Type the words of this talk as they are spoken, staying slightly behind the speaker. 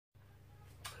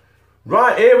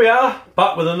Right, here we are,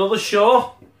 back with another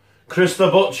show. Chris the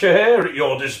Butcher here at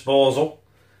your disposal.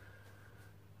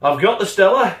 I've got the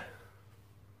Stella.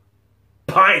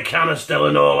 Pint can of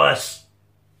Stella, no less.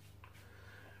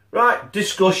 Right,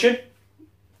 discussion.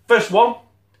 First one.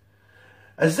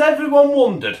 Has everyone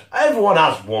wondered? Everyone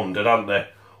has wondered, haven't they?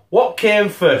 What came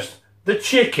first, the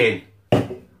chicken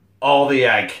or the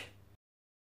egg?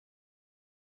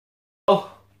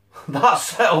 Well, that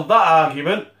settled that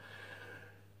argument.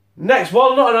 Next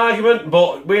one, not an argument,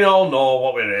 but we all know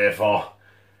what we're here for.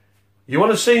 You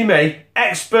want to see me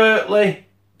expertly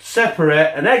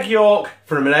separate an egg yolk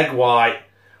from an egg white?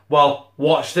 Well,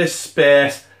 watch this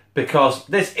space, because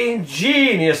this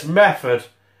ingenious method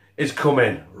is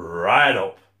coming right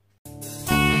up.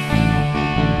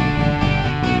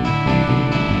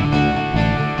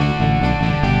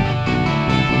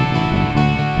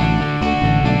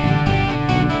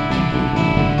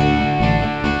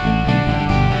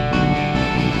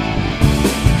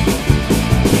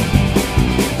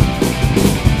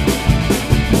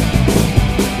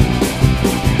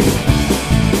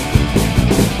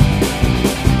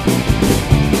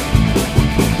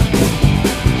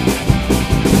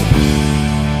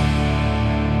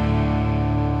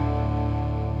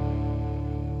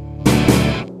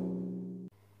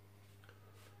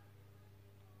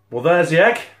 Well, there's the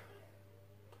egg.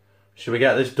 Should we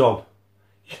get this done?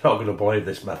 You're not going to believe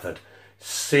this method.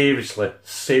 Seriously,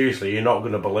 you're not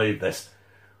going to believe this.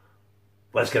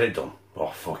 Let's get it done. Oh,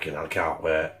 fucking hell, I can't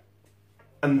wait.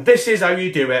 And this is how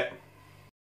you do it.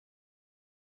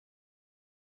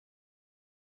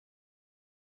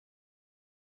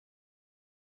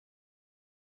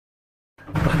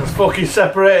 That's fucking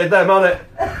separated them, hasn't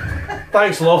it?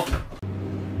 Thanks, love.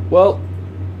 Well,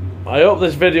 I hope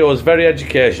this video was very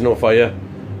educational for you,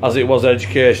 as it was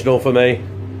educational for me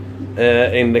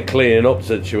in the cleaning up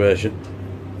situation.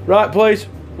 Right, please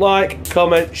like,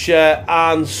 comment, share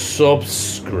and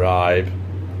subscribe.